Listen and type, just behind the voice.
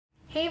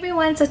Hey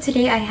everyone, so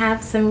today I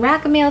have some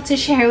rack mail to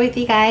share with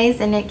you guys,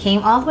 and it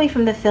came all the way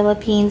from the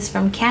Philippines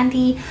from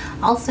Candy,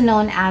 also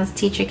known as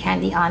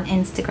Teachercandy on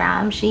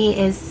Instagram. She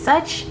is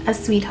such a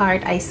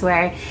sweetheart, I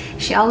swear.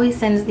 She always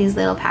sends these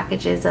little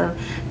packages of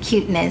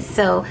cuteness.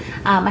 So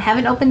I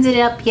haven't opened it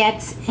up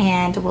yet,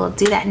 and we'll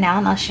do that now,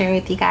 and I'll share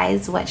with you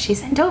guys what she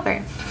sent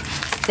over.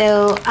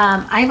 So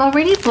I've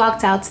already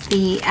blocked out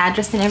the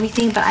address and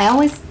everything, but I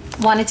always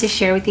wanted to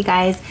share with you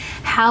guys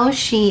how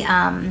she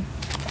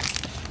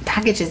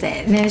packages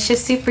it, and it's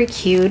just super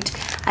cute.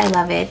 I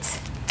love it.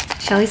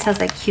 She always has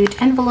like cute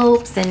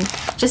envelopes, and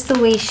just the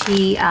way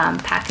she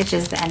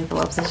packages the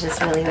envelopes is just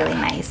really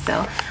nice.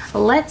 So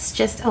let's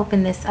just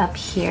open this up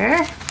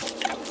here.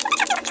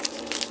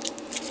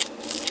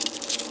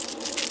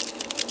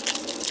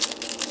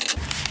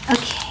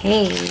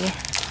 Okay.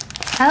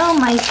 Oh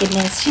my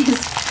goodness,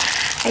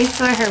 I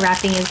swear her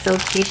wrapping is so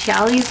cute. She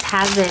always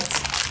has it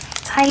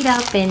tied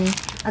up in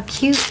a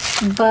cute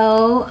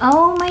bow.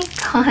 Oh my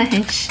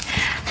gosh,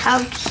 how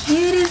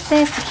cute is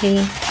this? Okay,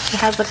 she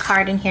has a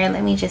card in here.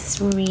 Let me just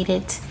read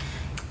it.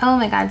 Oh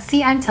my god,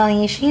 see, I'm telling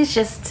you, she's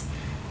just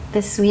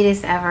the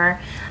sweetest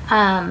ever.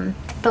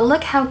 But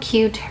look how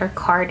cute her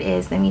card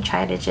is. Let me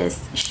try to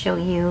just show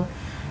you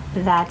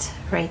that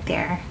right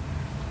there.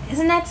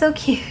 Isn't that so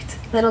cute?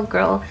 Little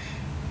girl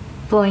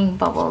blowing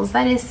bubbles.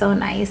 That is so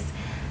nice.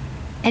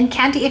 And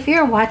Candy, if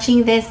you're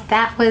watching this,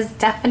 that was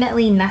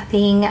definitely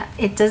nothing.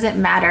 It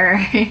doesn't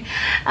matter.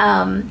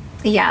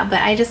 Yeah, but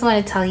I just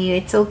want to tell you,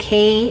 it's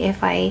okay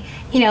if I,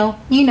 you know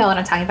what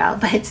I'm talking about,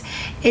 but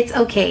it's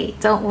okay.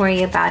 Don't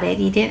worry about it.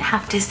 You didn't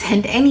have to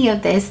send any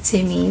of this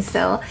to me.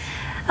 So,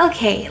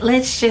 okay,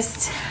 let's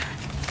just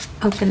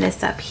open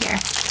this up here.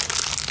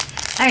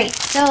 All right,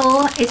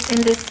 so it's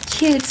in this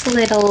cute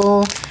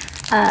little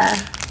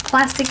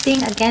plastic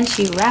thing. Again,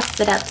 she wraps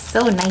it up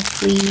so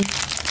nicely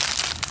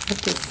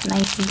with this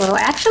nice bow. I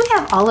actually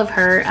have all of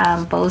her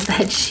bows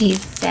that she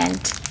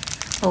sent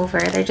over.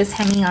 They're just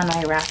hanging on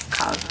my wrap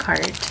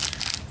card.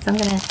 So I'm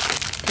gonna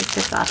take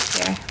this off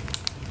here.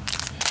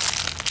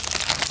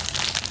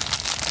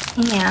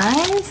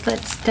 And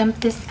let's dump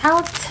this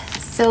out.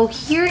 So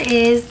here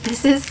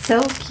this is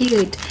so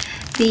cute.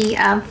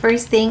 The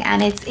first thing,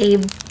 and it's a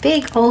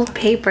big old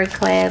paper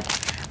clip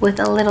with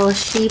a little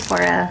sheep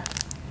or a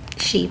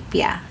sheep,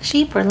 yeah,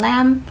 sheep or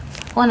lamb,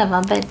 one of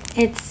them, but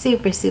it's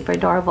super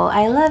adorable.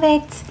 I love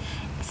it.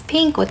 It's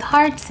pink with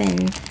hearts,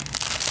 and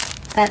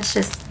that's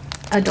just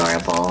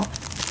adorable.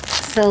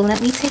 So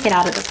let me take it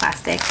out of the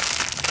plastic.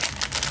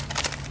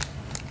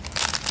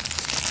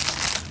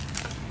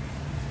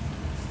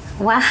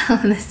 Wow,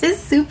 this is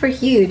super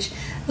huge.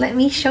 Let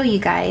me show you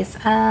guys.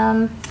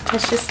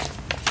 Let's just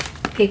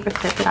paper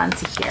clip it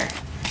onto here.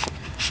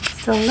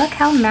 So look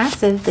how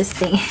massive this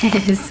thing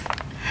is.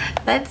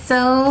 That's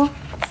so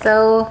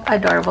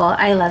adorable.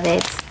 I love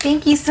it.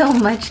 Thank you so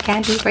much,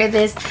 Candy, for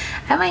this.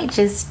 I might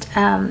just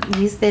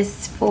use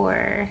this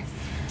for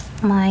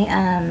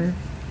my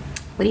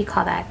what do you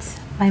call that?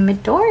 My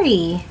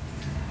Midori.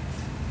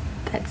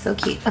 That's so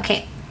cute.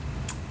 Okay.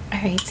 All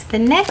right. The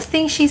next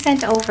thing she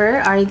sent over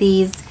are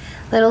these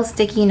little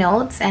sticky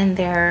notes, and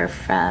they're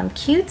from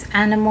Cute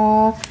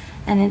Animal,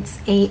 and it's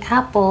a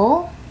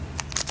apple.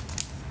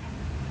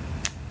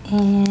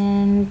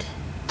 And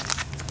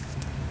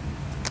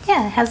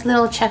yeah, it has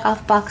little check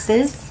off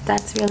boxes.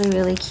 That's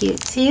really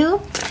cute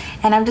too.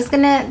 And I'm just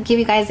gonna give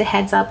you guys a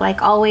heads up,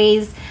 like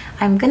always,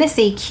 I'm gonna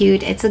say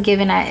cute. It's a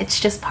given. It's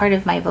just part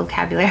of my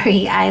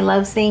vocabulary. I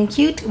love saying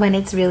cute when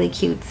it's really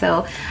cute.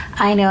 So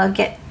I know I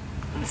get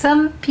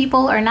some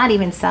people, or not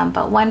even some,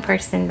 but one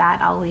person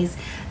that always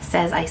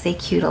says I say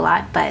cute a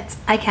lot, but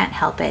I can't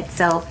help it.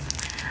 So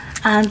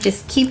I'm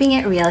just keeping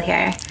it real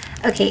here.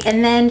 Okay,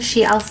 and then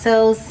she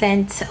also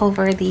sent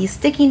over these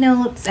sticky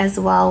notes as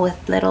well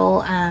with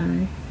little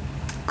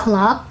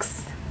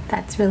clocks.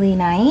 That's really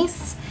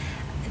nice.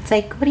 It's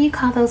like, what do you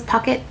call those,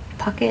 pocket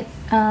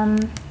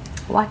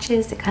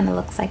watches? It kind of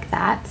looks like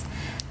that.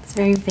 It's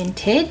very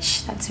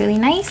vintage. That's really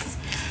nice.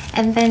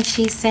 And then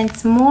she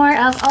sent more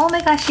of, oh my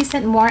gosh, she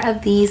sent more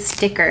of these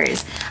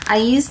stickers. I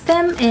used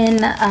them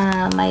in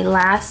my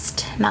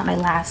last, not my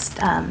last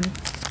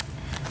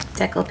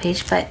deco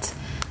page, but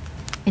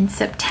in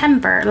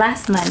September,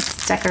 last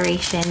month's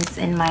decorations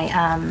in my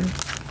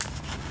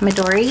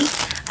Midori.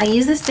 I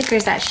used the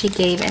stickers that she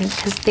gave, and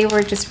because they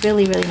were just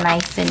really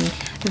nice and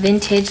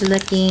vintage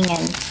looking,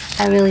 and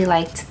I really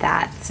liked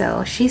that.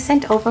 So she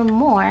sent over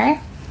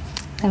more.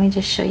 Let me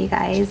just show you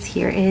guys.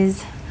 Here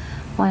is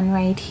one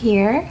right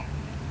here,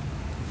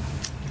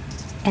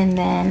 and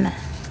then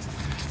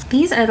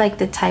these are like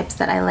the types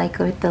that I like,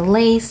 with the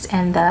lace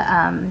and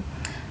the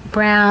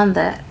brown,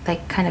 the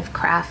like kind of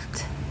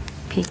craft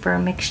paper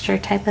mixture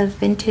type of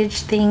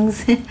vintage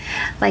things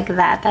like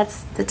that.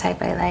 That's the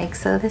type I like.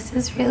 So this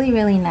is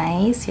really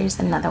nice. Here's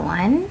another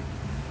one,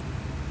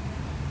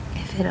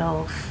 if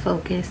it'll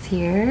focus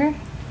here.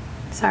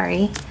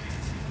 Sorry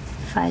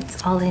if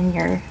it's all in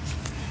your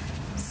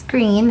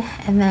screen.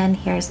 And then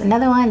here's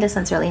another one. This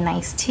one's really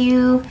nice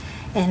too.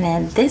 And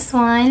then this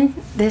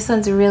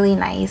one's really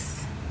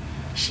nice.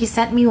 She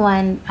sent me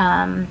one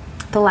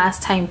the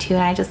last time too,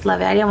 and I just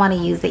love it. I didn't want to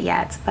use it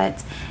yet,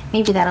 but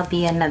maybe that'll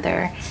be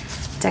another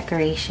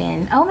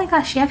decoration. Oh my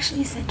gosh, she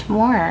actually sent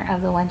more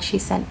of the ones she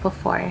sent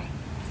before.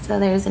 So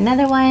there's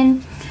another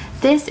one.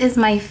 This is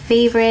my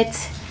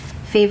favorite.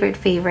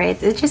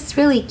 It's just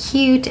really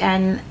cute,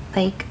 and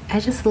like I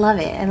just love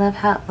it. I love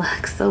how it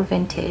looks, so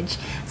vintage.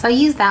 So I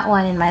used that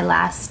one in my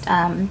last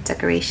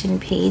decoration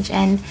page,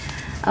 and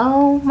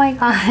oh my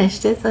gosh,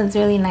 this one's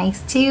really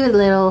nice too.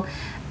 Little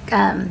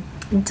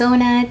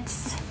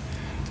donuts,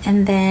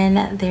 and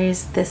then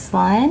there's this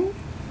one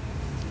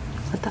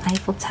with the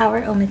Eiffel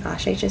Tower. Oh my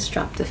gosh, I just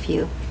dropped a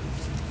few.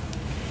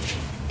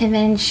 And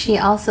then she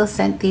also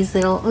sent these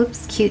little,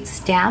 oops, cute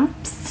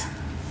stamps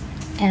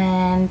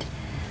and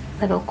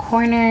little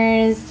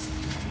corners.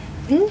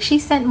 Ooh, she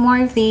sent more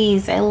of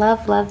these. I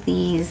love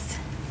these.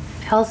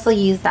 I also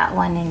used that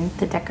one in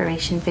the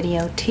decoration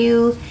video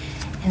too.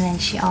 And then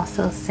she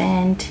also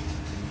sent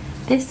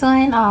this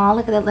one. Oh,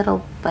 look at that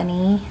little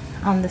bunny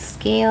on the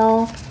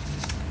scale.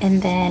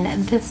 And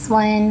then this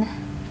one.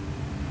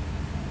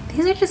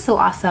 These are just so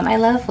awesome. I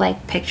love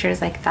like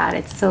pictures like that.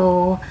 It's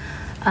so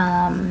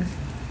so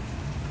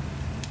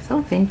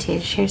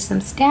vintage. Here's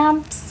some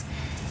stamps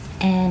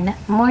and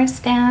more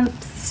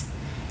stamps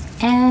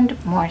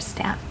and more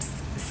stamps.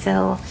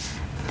 So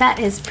that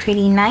is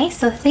pretty nice.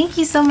 So thank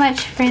you so much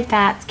for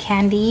that,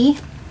 Candy.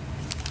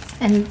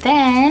 And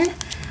then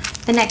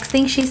the next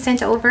thing she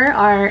sent over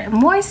are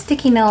more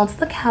sticky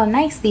notes. Look how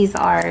nice these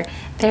are.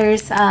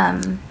 There's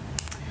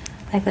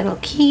like little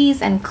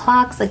keys and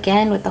clocks,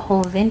 again with the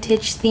whole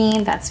vintage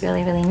theme. That's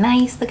really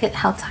nice. Look at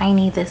how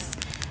tiny this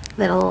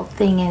little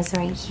thing is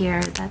right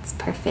here. That's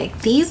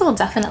perfect. These will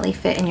definitely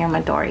fit in your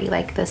Midori,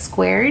 like the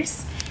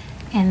squares.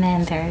 And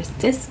then there's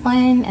this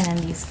one, and then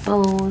these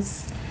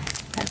bows.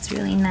 That's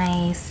really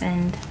nice.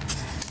 And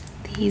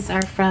these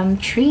are from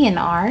Tree and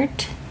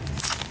Art.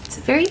 It's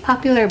a very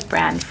popular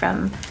brand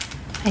from,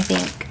 I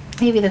think,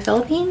 maybe the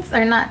Philippines,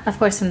 or not, of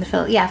course, from the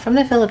from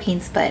the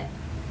Philippines, but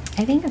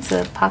I think it's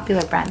a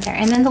popular brand there.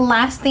 And then the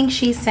last thing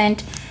she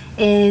sent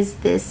is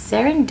this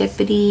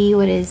serendipity.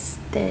 What is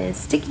this?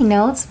 Sticky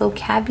notes,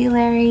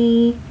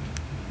 vocabulary.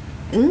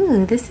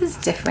 Ooh, this is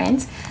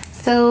different.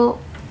 So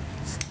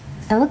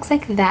it looks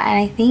like that, and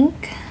I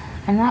think,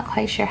 I'm not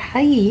quite sure how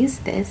you use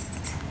this.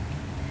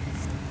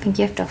 I think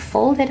you have to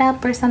fold it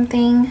up or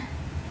something.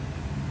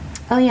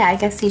 Oh yeah, I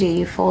guess you do.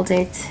 You fold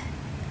it,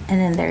 and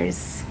then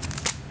there's,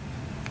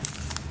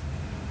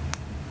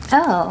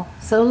 oh,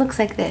 so it looks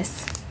like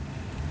this.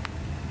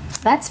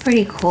 That's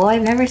pretty cool.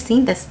 I've never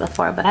seen this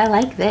before, but I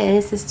like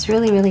this. It's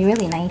really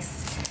nice.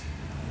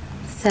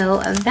 So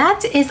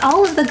that is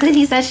all of the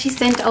goodies that she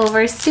sent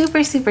over.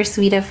 Super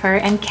sweet of her.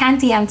 And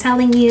Candy, I'm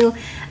telling you,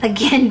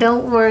 again,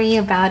 don't worry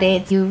about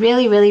it. You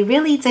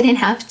really didn't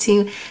have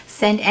to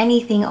send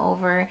anything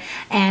over,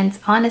 and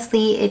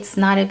honestly, it's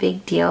not a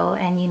big deal,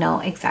 and you know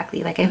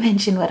exactly, like I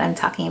mentioned, what I'm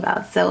talking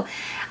about. So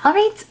all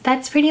right,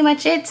 that's pretty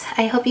much it.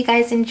 I hope you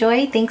guys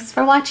enjoyed. Thanks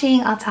for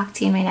watching. I'll talk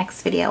to you in my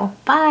next video.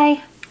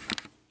 Bye.